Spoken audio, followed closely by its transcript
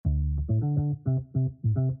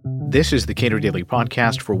This is the Cato Daily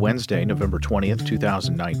Podcast for Wednesday, November 20th,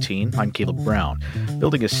 2019. I'm Caleb Brown.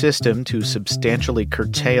 Building a system to substantially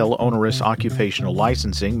curtail onerous occupational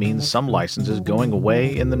licensing means some licenses going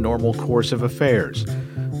away in the normal course of affairs.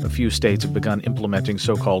 A few states have begun implementing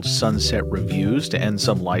so-called sunset reviews to end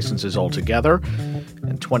some licenses altogether,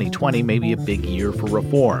 and 2020 may be a big year for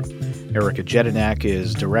reform. Erica Jedinak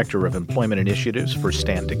is Director of Employment Initiatives for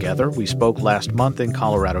Stand Together. We spoke last month in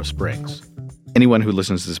Colorado Springs. Anyone who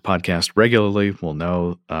listens to this podcast regularly will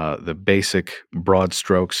know the basic broad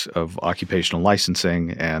strokes of occupational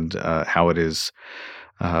licensing and how it is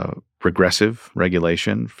regressive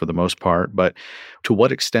regulation for the most part. But to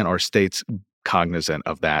what extent are states cognizant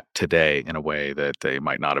of that today in a way that they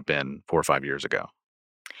might not have been 4 or 5 years ago?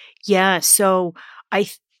 Yeah, so I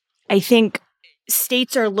think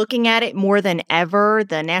states are looking at it more than ever.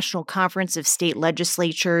 The National Conference of State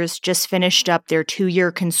Legislatures just finished up their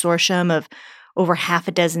 2-year consortium of over half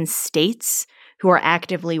a dozen states who are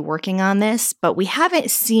actively working on this, but we haven't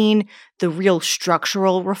seen the real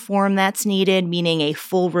structural reform that's needed, meaning a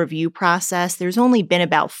full review process. There's only been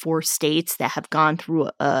about 4 states that have gone through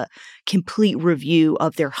a complete review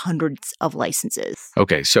of their hundreds of licenses.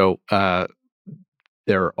 Okay, so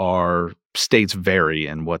there are states vary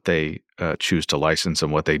in what they choose to license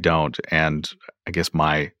and what they don't. And I guess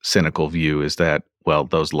my cynical view is that, well,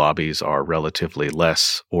 those lobbies are relatively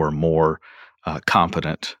less or more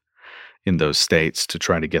competent in those states to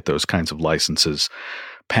try to get those kinds of licenses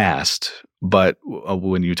passed. But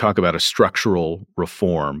when you talk about a structural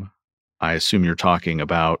reform, I assume you're talking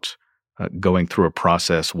about going through a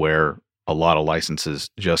process where a lot of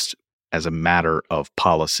licenses just as a matter of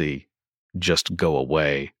policy just go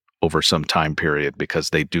away over some time period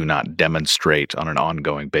because they do not demonstrate on an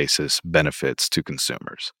ongoing basis benefits to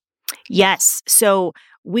consumers. Yes. So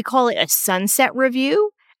we call it a sunset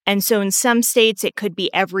review. And so in some states, it could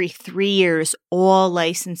be every 3 years, all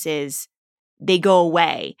licenses, they go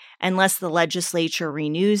away unless the legislature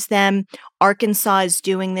renews them. Arkansas is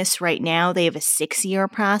doing this right now. They have a 6-year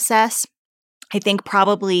process. I think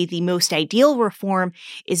probably the most ideal reform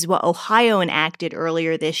is what Ohio enacted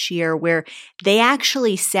earlier this year, where they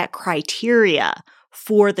actually set criteria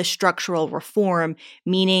for the structural reform,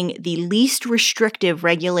 meaning the least restrictive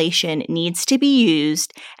regulation needs to be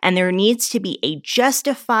used and there needs to be a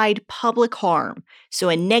justified public harm, so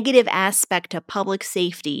a negative aspect of public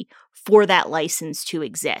safety for that license to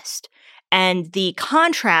exist. And the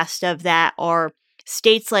contrast of that are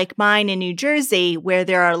states like mine in New Jersey, where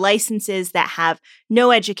there are licenses that have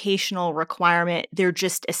no educational requirement. They're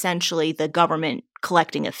just essentially the government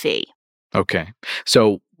collecting a fee. Okay.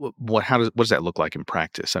 So what does that look like in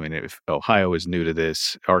practice? I mean, if Ohio is new to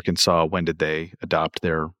this, Arkansas, when did they adopt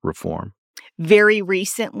their reform? Very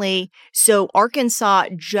recently. So Arkansas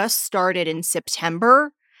just started in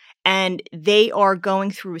September, and they are going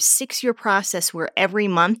through a 6-year process where every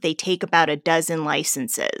month they take about a dozen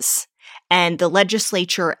licenses, and the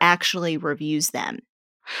legislature actually reviews them.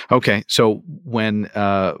 Okay. So when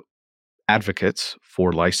advocates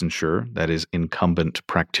for licensure, that is incumbent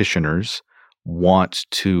practitioners, want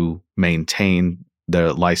to maintain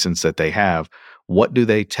the license that they have, what do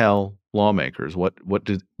they tell lawmakers?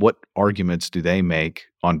 What arguments do they make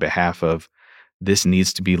on behalf of this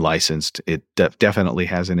needs to be licensed? It definitely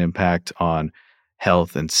has an impact on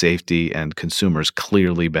health and safety, and consumers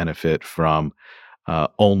clearly benefit from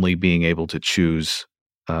only being able to choose,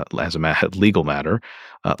 as a legal matter,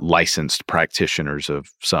 licensed practitioners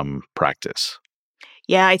of some practice.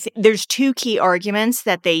 Yeah, there's 2 key arguments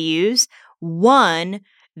that they use. One,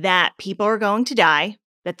 that people are going to die,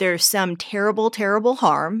 that there's some terrible, terrible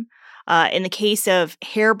harm. In the case of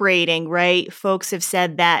hair braiding, right, folks have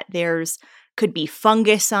said that could be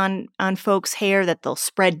fungus on folks' hair, that they'll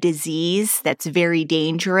spread disease that's very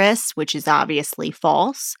dangerous, which is obviously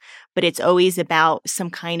false, but it's always about some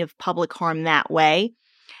kind of public harm that way.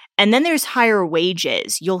 And then there's higher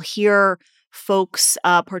wages. You'll hear folks,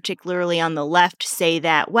 particularly on the left, say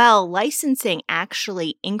that, well, licensing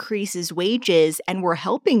actually increases wages and we're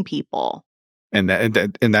helping people. And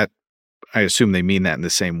that, I assume they mean that in the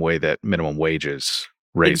same way that minimum wages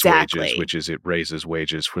raise wages, which is it raises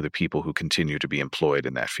wages for the people who continue to be employed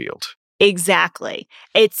in that field. Exactly.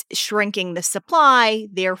 It's shrinking the supply,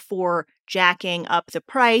 therefore jacking up the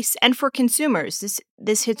price. And for consumers,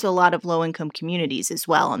 this hits a lot of low-income communities as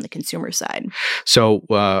well on the consumer side. So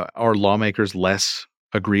are lawmakers less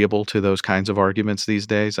agreeable to those kinds of arguments these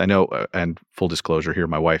days? I know, and full disclosure here,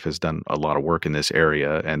 my wife has done a lot of work in this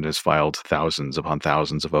area and has filed thousands upon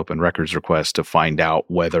thousands of open records requests to find out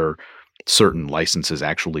whether certain licenses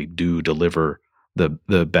actually do deliver the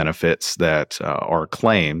benefits that are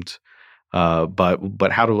claimed.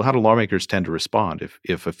 But how do lawmakers tend to respond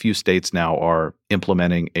if a few states now are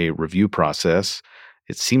implementing a review process?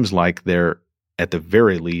 It seems like they're at the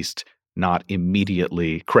very least not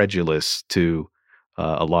immediately credulous to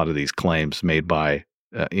a lot of these claims made by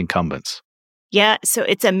incumbents. Yeah, so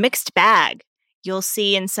it's a mixed bag. You'll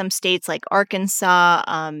see in some states like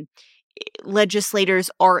Arkansas, legislators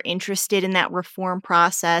are interested in that reform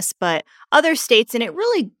process, but other states, and it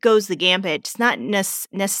really goes the gambit, it's not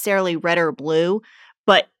necessarily red or blue,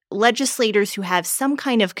 but legislators who have some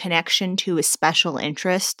kind of connection to a special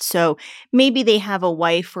interest. So maybe they have a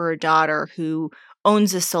wife or a daughter who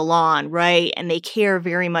owns a salon, right? And they care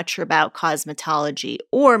very much about cosmetology.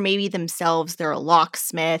 Or maybe themselves, they're a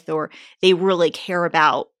locksmith, or they really care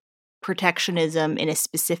about protectionism in a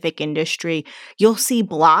specific industry. You'll see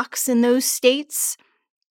blocks in those states.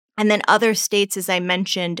 And then other states, as I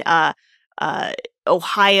mentioned,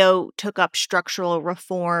 Ohio took up structural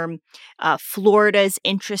reform. Florida's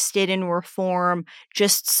interested in reform.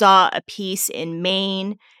 Just saw a piece in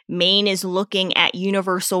Maine. Maine is looking at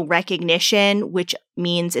universal recognition, which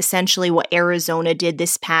means essentially what Arizona did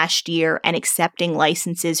this past year, and accepting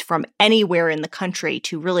licenses from anywhere in the country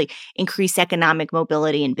to really increase economic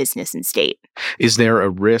mobility in business and state. Is there a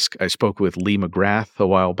risk? I spoke with Lee McGrath a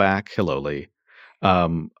while back. Hello, Lee.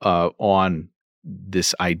 On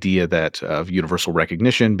this idea that of universal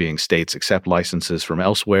recognition, being states accept licenses from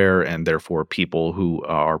elsewhere, and therefore people who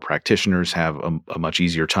are practitioners have a much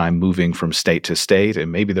easier time moving from state to state,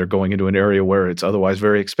 and maybe they're going into an area where it's otherwise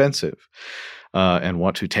very expensive, and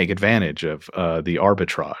want to take advantage of the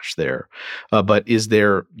arbitrage there. But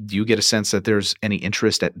do you get a sense that there's any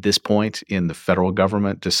interest at this point in the federal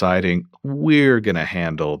government deciding we're going to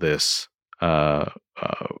handle this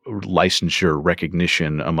licensure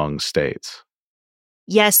recognition among states?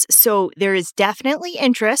 Yes, so there is definitely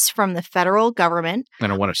interest from the federal government.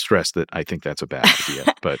 And I want to stress that I think that's a bad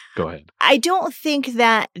idea, but go ahead. I don't think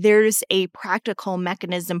that there's a practical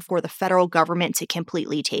mechanism for the federal government to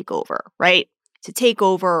completely take over, right? To take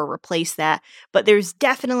over or replace that. But there's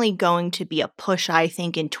definitely going to be a push, I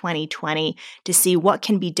think, in 2020 to see what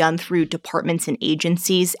can be done through departments and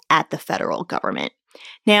agencies at the federal government.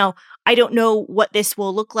 Now, I don't know what this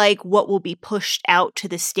will look like, what will be pushed out to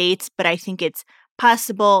the states, but I think it's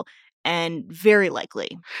possible and very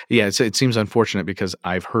likely. Yeah, it seems unfortunate because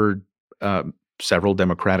I've heard several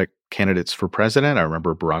Democratic candidates for president. I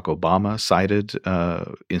remember Barack Obama cited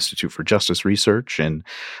Institute for Justice Research and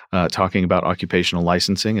talking about occupational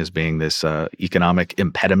licensing as being this economic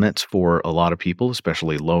impediment for a lot of people,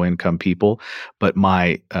 especially low-income people. But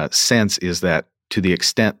my sense is that to the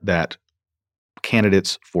extent that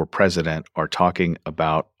candidates for president are talking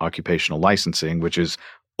about occupational licensing, which is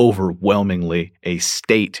overwhelmingly a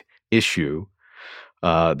state issue,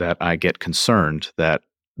 that I get concerned that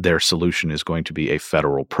their solution is going to be a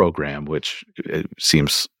federal program, which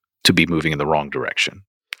seems to be moving in the wrong direction.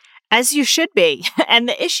 As you should be. And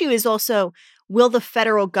the issue is also, will the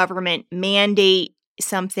federal government mandate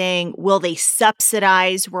something? Will they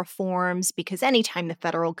subsidize reforms? Because anytime the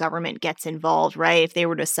federal government gets involved, right, if they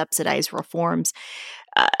were to subsidize reforms,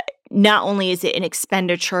 not only is it an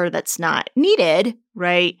expenditure that's not needed,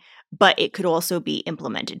 right, but it could also be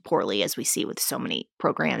implemented poorly, as we see with so many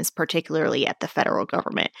programs, particularly at the federal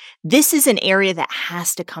government. This is an area that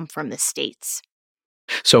has to come from the states.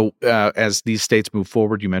 So as these states move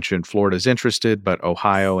forward, you mentioned Florida's interested, but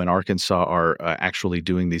Ohio and Arkansas are actually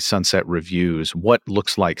doing these sunset reviews. What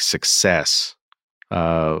looks like success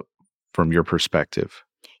from your perspective?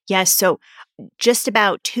 Yes. So just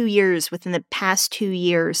about 2 years, within the past 2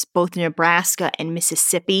 years, both Nebraska and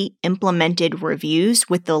Mississippi implemented reviews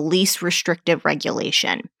with the least restrictive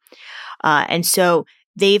regulation. And so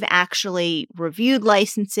they've actually reviewed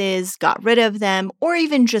licenses, got rid of them, or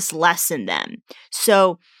even just lessened them.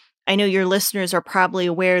 So I know your listeners are probably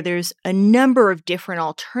aware there's a number of different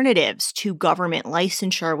alternatives to government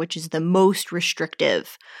licensure, which is the most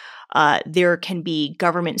restrictive. There can be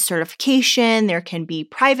government certification, there can be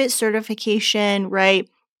private certification, right?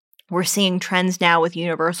 We're seeing trends now with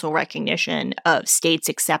universal recognition of states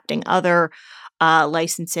accepting other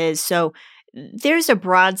licenses. So there's a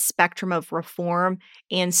broad spectrum of reform,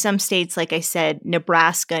 and some states, like I said,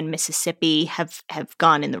 Nebraska and Mississippi have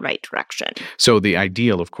gone in the right direction. So the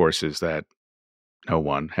ideal, of course, is that no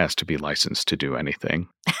one has to be licensed to do anything.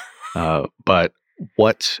 But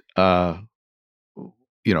what, in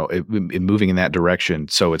moving in that direction,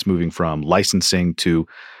 so it's moving from licensing to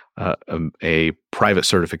a private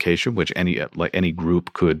certification, which any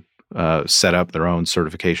group could set up their own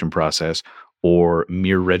certification process, or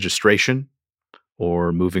mere registration,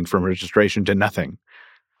 or moving from registration to nothing.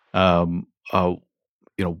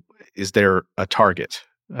 is there a target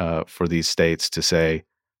for these states to say,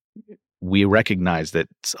 we recognize that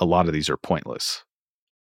a lot of these are pointless?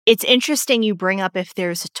 It's interesting you bring up if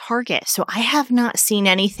there's a target. So I have not seen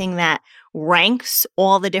anything that ranks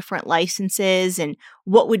all the different licenses and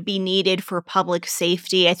what would be needed for public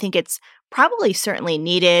safety. I think it's probably certainly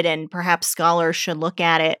needed, and perhaps scholars should look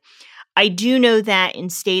at it. I do know that in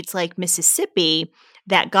states like Mississippi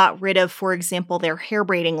that got rid of, for example, their hair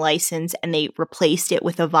braiding license and they replaced it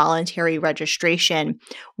with a voluntary registration,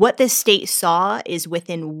 what the state saw is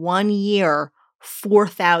within 1 year,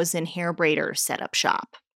 4,000 hair braiders set up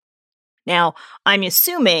shop. Now,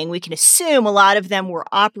 we can assume a lot of them were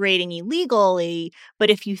operating illegally, but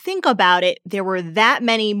if you think about it, there were that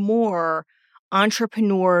many more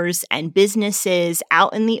entrepreneurs and businesses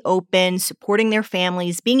out in the open, supporting their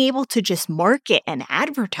families, being able to just market and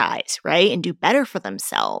advertise, right, and do better for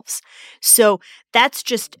themselves. So that's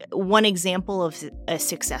just one example of a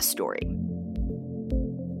success story.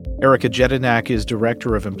 Erica Jedinak is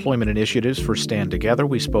Director of Employment Initiatives for Stand Together.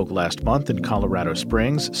 We spoke last month in Colorado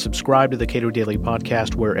Springs. Subscribe to the Cato Daily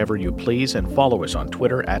Podcast wherever you please and follow us on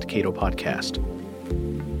Twitter @CatoPodcast.